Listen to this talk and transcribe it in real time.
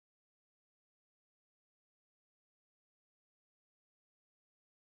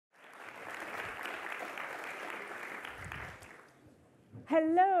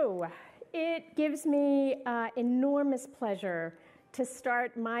Hello. It gives me enormous pleasure to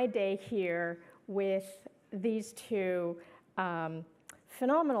start my day here with these two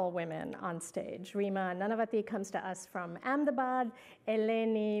phenomenal women on stage. Reema Nanavaty comes to us from Ahmedabad.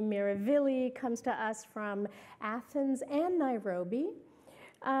 Eleni Myrivili comes to us from Athens and Nairobi.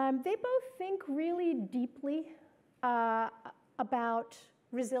 They both think really deeply about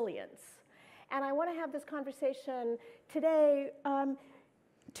resilience. And I want to have this conversation today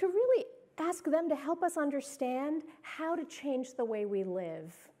to really ask them to help us understand how to change the way we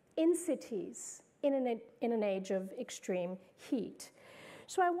live in cities in an age of extreme heat.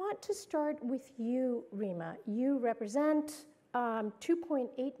 So I want to start with you, Reema. You represent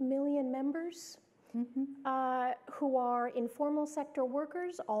 2.8 million members who are informal sector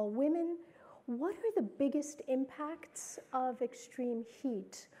workers, all women. What are the biggest impacts of extreme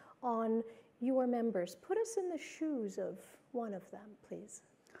heat on your members? Put us in the shoes of one of them, please.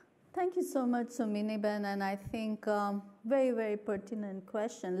 Thank you so much, Somini Ben, and I think very, very pertinent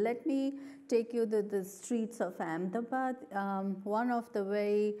question. Let me take you to the streets of Ahmedabad, one of the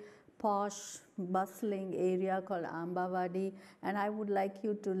very posh, bustling area called Ambavadi, and I would like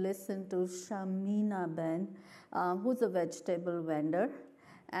you to listen to Somini Ben, who's a vegetable vendor.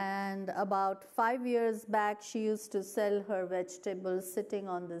 And about 5 years back, she used to sell her vegetables sitting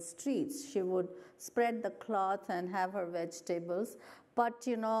on the streets. She would spread the cloth and have her vegetables. But,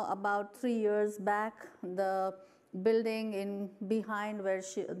 you know, about 3 years back, the building in behind where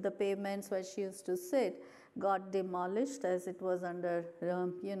the pavements where she used to sit got demolished as it was under,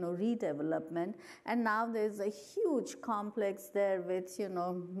 redevelopment. And now there's a huge complex there with,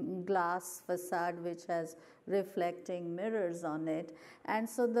 glass facade which has reflecting mirrors on it. And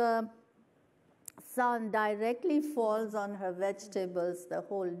so the sun directly falls on her vegetables the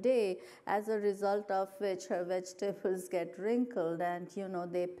whole day, as a result of which her vegetables get wrinkled and,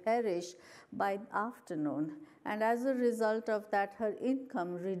 they perish by afternoon. And as a result of that, her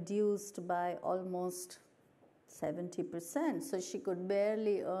income reduced by almost 70%. So she could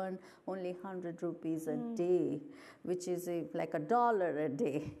barely earn only 100 rupees a day, which is like $1 a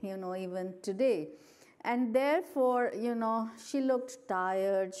day, even today. And therefore, she looked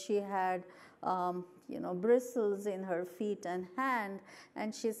tired. She had bristles in her feet and hand,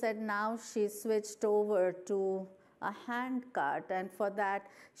 and she said now she switched over to a hand cart, and for that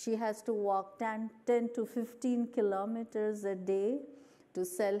she has to walk 10 to 15 kilometers a day to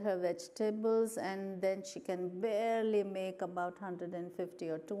sell her vegetables, and then she can barely make about 150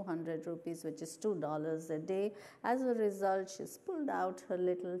 or 200 rupees, which is $2 a day. As a result, she's pulled out her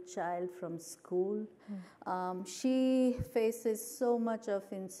little child from school. She faces so much of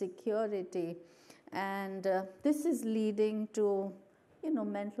insecurity, and this is leading to,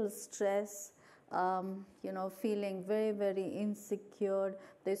 mental stress, feeling very, very insecure.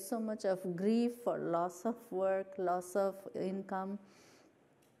 There's so much of grief for loss of work, loss of income.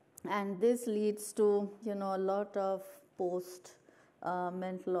 And this leads to, a lot of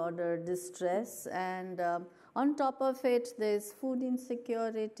post-mental order distress. And on top of it, there's food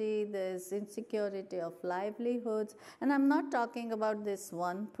insecurity, there's insecurity of livelihoods. And I'm not talking about this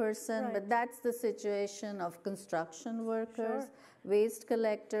one person, but that's the situation of construction workers, waste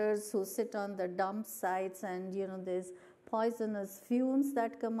collectors who sit on the dump sites, and, there's poisonous fumes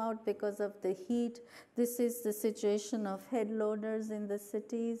that come out because of the heat. This is the situation of head loaders in the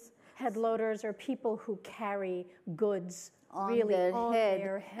cities. Head loaders are people who carry goods on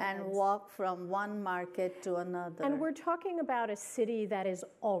their head and walk from one market to another. And we're talking about a city that is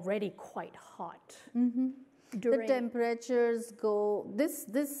already quite hot. The temperatures go,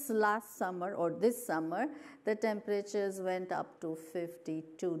 this last summer or this summer, the temperatures went up to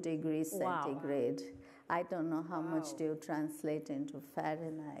 52 degrees centigrade. I don't know how much do you translate into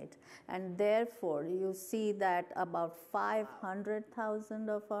Fahrenheit. And therefore, you see that about 500,000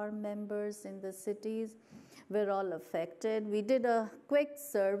 of our members in the cities were all affected. We did a quick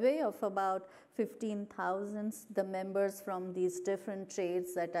survey of about 15,000, the members from these different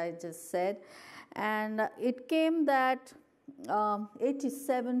trades that I just said. And it came that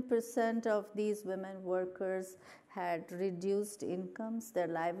 87% of these women workers had reduced incomes, their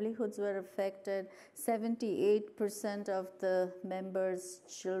livelihoods were affected. 78% of the members'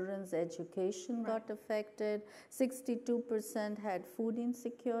 children's education got affected. 62% had food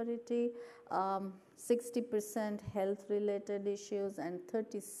insecurity, 60% health-related issues, and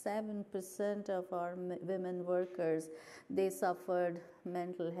 37% of our women workers, they suffered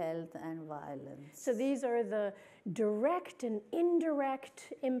mental health and violence. So these are the direct and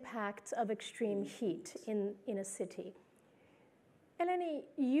indirect impacts of extreme heat in a city. Eleni,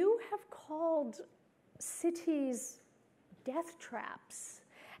 you have called cities death traps.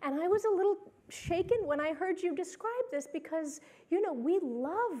 And I was a little shaken when I heard you describe this because, you know, we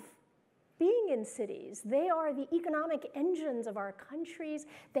love being in cities. They are the economic engines of our countries.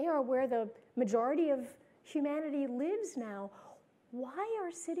 They are where the majority of humanity lives now. Why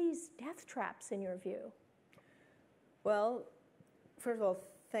are cities death traps in your view? Well, first of all,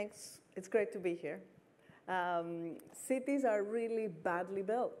 thanks. It's great to be here. Cities are really badly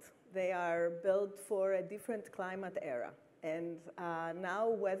built. They are built for a different climate era. And now,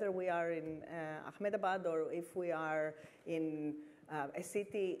 whether we are in Ahmedabad or if we are in a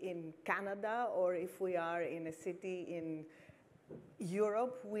city in Canada or if we are in a city in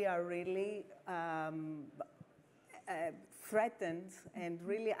Europe, we are really threatened and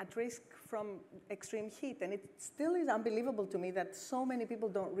really at risk from extreme heat. And it still is unbelievable to me that so many people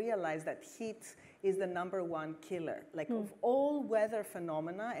don't realize that heat is the #1 killer. Like of all weather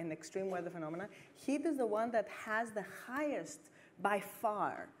phenomena and extreme weather phenomena, heat is the one that has the highest, by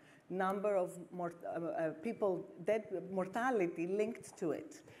far, number of people, dead mortality linked to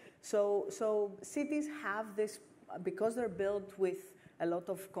it. So cities have this, because they're built with a lot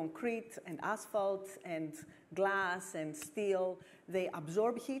of concrete and asphalt and glass and steel, they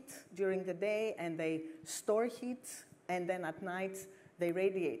absorb heat during the day and they store heat, and then at night they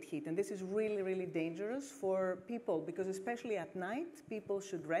radiate heat. And this is really, really dangerous for people because especially at night, people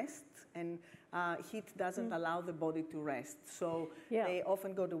should rest, and heat doesn't allow the body to rest. So they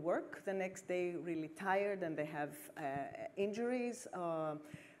often go to work the next day really tired and they have injuries.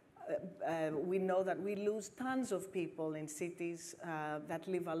 We know that we lose tons of people in cities that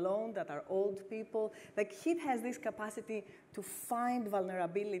live alone, that are old people. Like heat has this capacity to find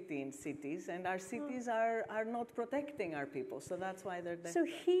vulnerability in cities, and our cities are not protecting our people. So that's why they're dead. So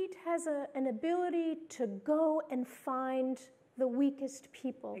heat has an ability to go and find the weakest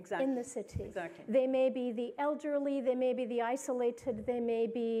people in the city. Exactly. They may be the elderly, they may be the isolated, they may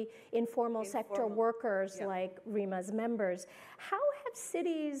be informal sector workers like Reema's members. How have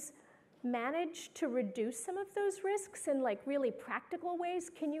cities managed to reduce some of those risks in like really practical ways?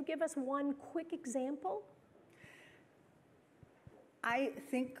 Can you give us one quick example? I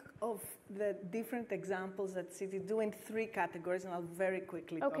think of the different examples that cities do in 3 categories, and I'll very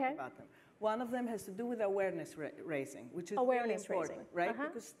quickly talk about them. One of them has to do with awareness raising, which is really important, right?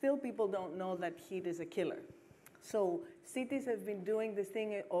 Because still people don't know that heat is a killer. So cities have been doing this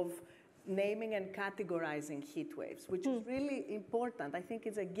thing of naming and categorizing heat waves, which is really important. I think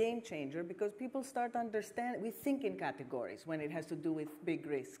it's a game changer because people start to understand, we think in categories when it has to do with big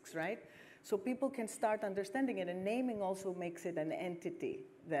risks, right? So people can start understanding it, and naming also makes it an entity,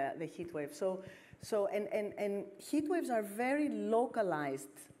 the heat wave. And heat waves are very localized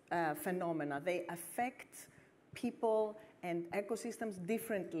phenomena. They affect people and ecosystems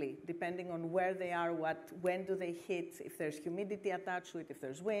differently depending on where they are, when do they hit, if there's humidity attached to it, if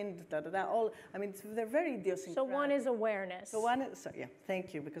there's wind, all. I mean, they're very idiosyncratic. So one is awareness. So one is,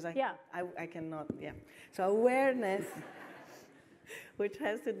 thank you, because I cannot, So awareness, which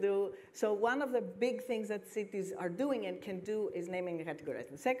has to do, so one of the big things that cities are doing and can do is naming and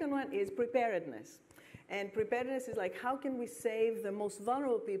categorizing. The second one is preparedness. And preparedness is like, how can we save the most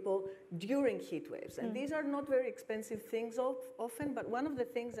vulnerable people during heat waves? And these are not very expensive things often, but one of the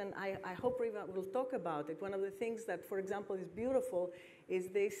things, and I hope Reema will talk about it, one of the things that, for example, is beautiful is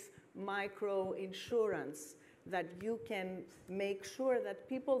this micro insurance, that you can make sure that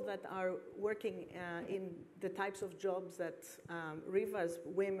people that are working in the types of jobs that Reema's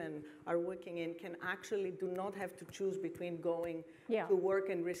women are working in can actually do not have to choose between going to work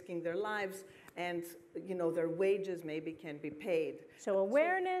and risking their lives, and their wages maybe can be paid. So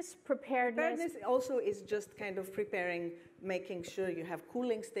awareness, preparedness. Preparedness also is just kind of preparing, making sure you have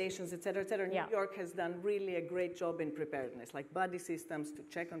cooling stations, et cetera, et cetera. New York has done really a great job in preparedness, like buddy systems to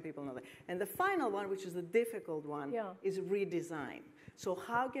check on people and all that. And the final one, which is the difficult one, is redesign. So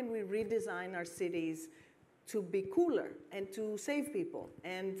how can we redesign our cities to be cooler and to save people?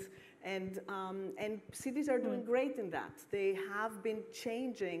 And cities are doing great in that. They have been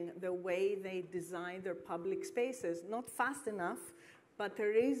changing the way they design their public spaces, not fast enough, but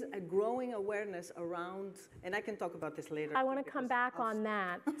there is a growing awareness around, and I can talk about this later. I want to come back on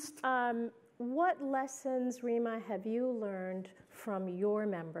that. What lessons, Reema, have you learned from your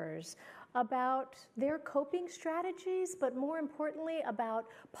members about their coping strategies, but more importantly, about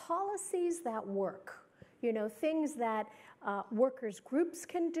policies that work? Things that workers' groups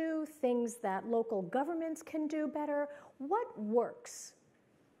can do, things that local governments can do better. What works?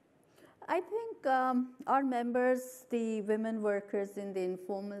 I think our members, the women workers in the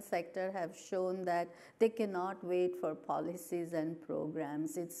informal sector, have shown that they cannot wait for policies and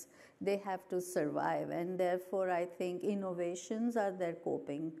programs. They have to survive, and therefore I think innovations are their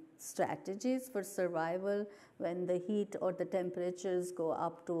coping strategies for survival when the heat or the temperatures go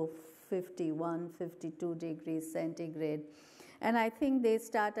up to 51, 52 degrees centigrade. And I think they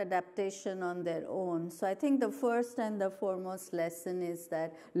start adaptation on their own. So I think the first and the foremost lesson is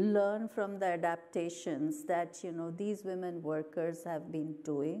that learn from the adaptations that these women workers have been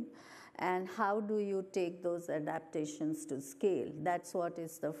doing, and how do you take those adaptations to scale. That's what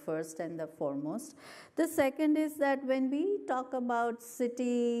is the first and the foremost. The second is that when we talk about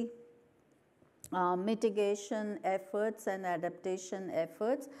city mitigation efforts and adaptation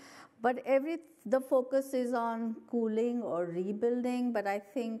efforts, but the focus is on cooling or rebuilding, but I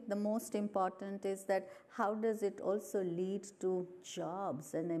think the most important is that how does it also lead to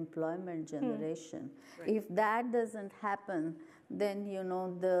jobs and employment generation? Right. If that doesn't happen, then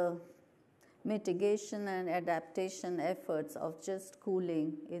the mitigation and adaptation efforts of just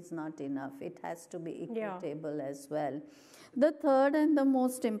cooling is not enough. It has to be equitable as well. The third and the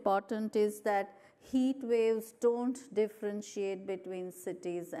most important is that heat waves don't differentiate between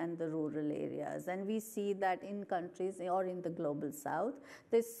cities and the rural areas. And we see that in countries or in the global south,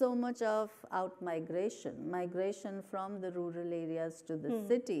 there's so much of migration from the rural areas to the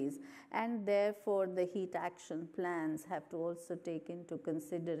cities. And therefore, the heat action plans have to also take into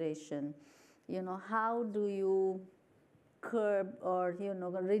consideration, how do you curb or,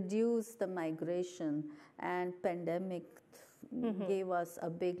 reduce the migration, and pandemic gave us a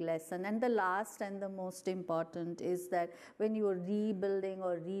big lesson. And the last and the most important is that when you are rebuilding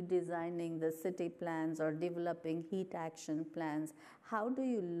or redesigning the city plans or developing heat action plans, how do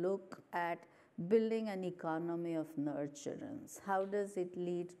you look at building an economy of nurturance? How does it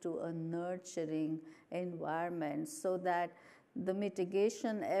lead to a nurturing environment so that the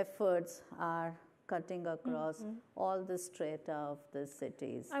mitigation efforts are cutting across all the strata of the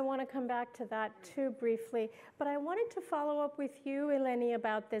cities? I want to come back to that too briefly, but I wanted to follow up with you, Eleni,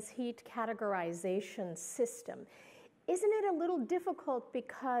 about this heat categorization system. Isn't it a little difficult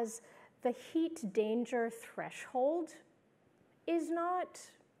because the heat danger threshold is not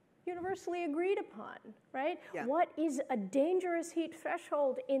universally agreed upon, right? Yeah. What is a dangerous heat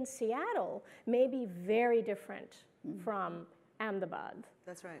threshold in Seattle may be very different from Ahmedabad.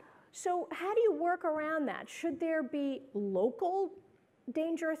 That's right. So how do you work around that? Should there be local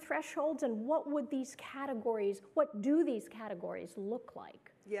danger thresholds, and what do these categories look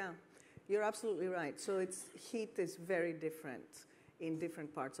like? Yeah, you're absolutely right. So heat is very different in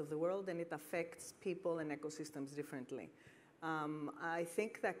different parts of the world, and it affects people and ecosystems differently. I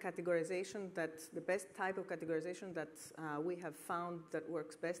think that the best type of categorization that we have found that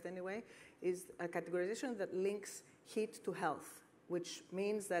works best anyway, is a categorization that links heat to health, which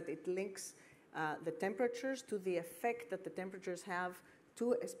means that it links the temperatures to the effect that the temperatures have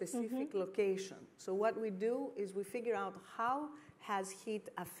to a specific location. So what we do is we figure out how has heat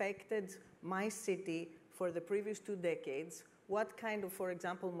affected my city for the previous 2 decades, what kind of, for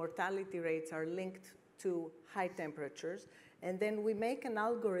example, mortality rates are linked to high temperatures, and then we make an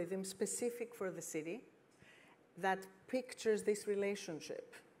algorithm specific for the city that pictures this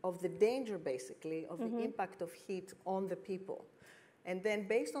relationship of the danger, basically, of the impact of heat on the people. And then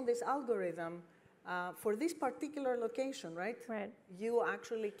based on this algorithm, for this particular location, right? You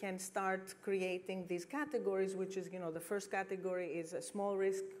actually can start creating these categories, which is, the first category is a small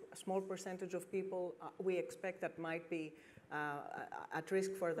risk, a small percentage of people we expect that might be at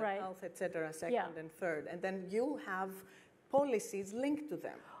risk for their health, et cetera, second and third. And then you have policies linked to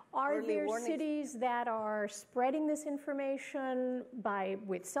them. Are there cities that are spreading this information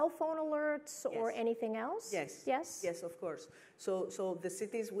with cell phone alerts or anything else? Yes. Yes? Yes, of course. So the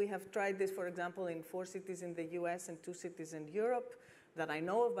cities, we have tried this, for example, in 4 cities in the US and 2 cities in Europe that I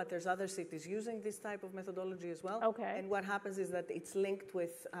know of, but there's other cities using this type of methodology as well. Okay. And what happens is that it's linked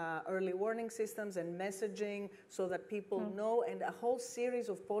with early warning systems and messaging so that people know, and a whole series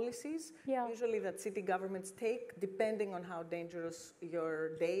of policies, usually that city governments take depending on how dangerous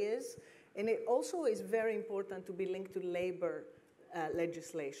your day is. And it also is very important to be linked to labor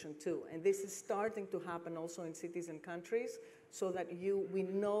legislation too. And this is starting to happen also in cities and countries, so that we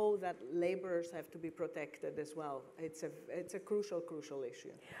know that laborers have to be protected as well. It's a crucial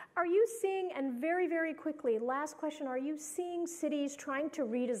issue. Are you seeing, and very, very quickly, last question, are you seeing cities trying to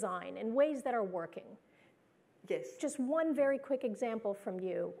redesign in ways that are working? Yes. Just one very quick example from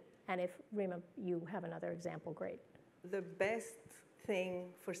you, and if, Reema, you have another example, great. The best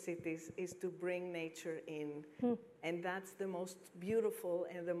thing for cities is to bring nature in. And that's the most beautiful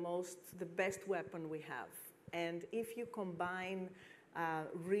and the best weapon we have. And if you combine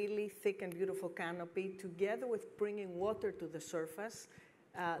really thick and beautiful canopy together with bringing water to the surface,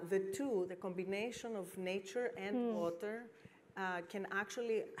 the combination of nature and water can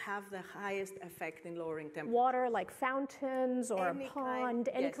actually have the highest effect in lowering temperature. Water like fountains or a pond,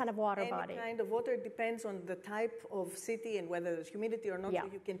 any kind of water body. Any kind of water. It depends on the type of city and whether there's humidity or not. So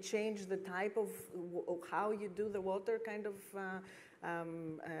you can change the type of how you do the water kind of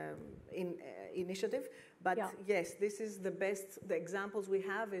initiative. But yes, this is the best. The examples we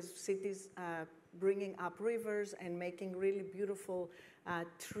have is cities bringing up rivers and making really beautiful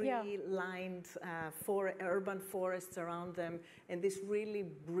tree-lined urban forests around them, and this really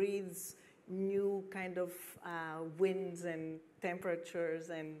breathes new kind of winds and temperatures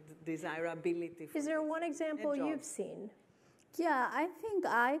and desirability. Is there one example you've seen? Yeah, I think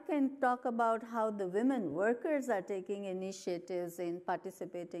I can talk about how the women workers are taking initiatives in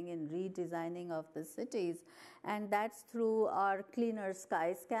participating in redesigning of the cities, and that's through our Cleaner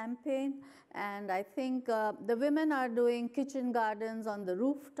Skies campaign. And I think the women are doing kitchen gardens on the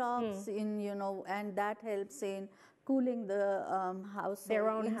rooftops, and that helps in cooling the house, their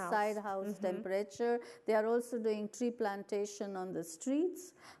own inside house temperature. They are also doing tree plantation on the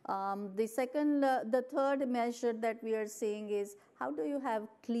streets. The third measure that we are seeing is how do you have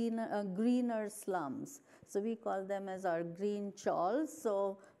greener slums? So we call them as our green chawls.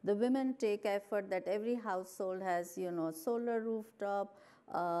 So the women take effort that every household has, solar rooftop,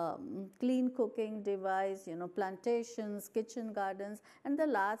 clean cooking device, plantations, kitchen gardens, and the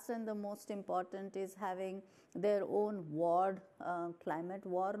last and the most important is having their own climate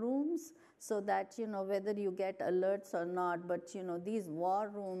war rooms, so that, whether you get alerts or not, but, these war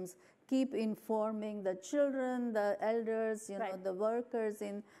rooms keep informing the children, the elders, the workers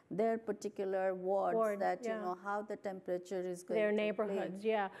in their particular wards that, how the temperature is going their to neighborhoods,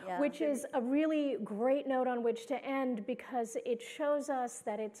 be. Which is a really great note on which to end, because it shows us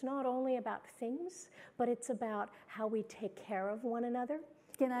that it's not only about things, but it's about how we take care of one another.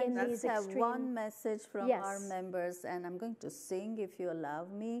 Can I just have one message from our members, and I'm going to sing if you allow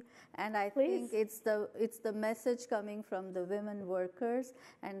me. And I think it's the message coming from the women workers,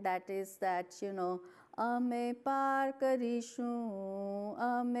 and that is that, Ame par karishu,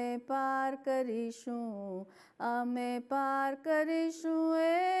 ame par karishu, ame par karishu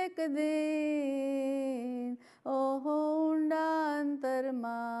ek din, oho unda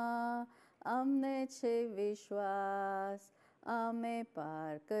antarma, amne che vishwas. Ame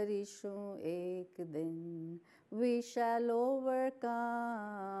par karishu ek din. We shall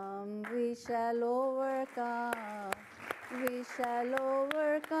overcome, we shall overcome, we shall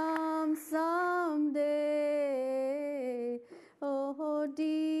overcome someday. Oh,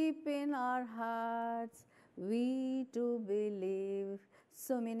 deep in our hearts, we do believe.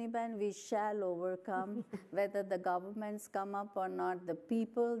 Somini Ben, we shall overcome. Whether the governments come up or not, the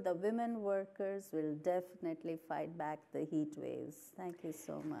people, the women workers will definitely fight back the heat waves. Thank you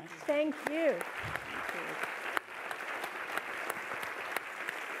so much. Thank you.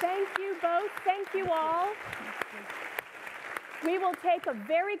 Thank you both. Thank you all. We will take a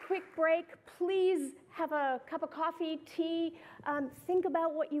very quick break. Please have a cup of coffee, tea. Think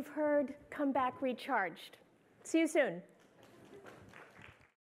about what you've heard. Come back recharged. See you soon.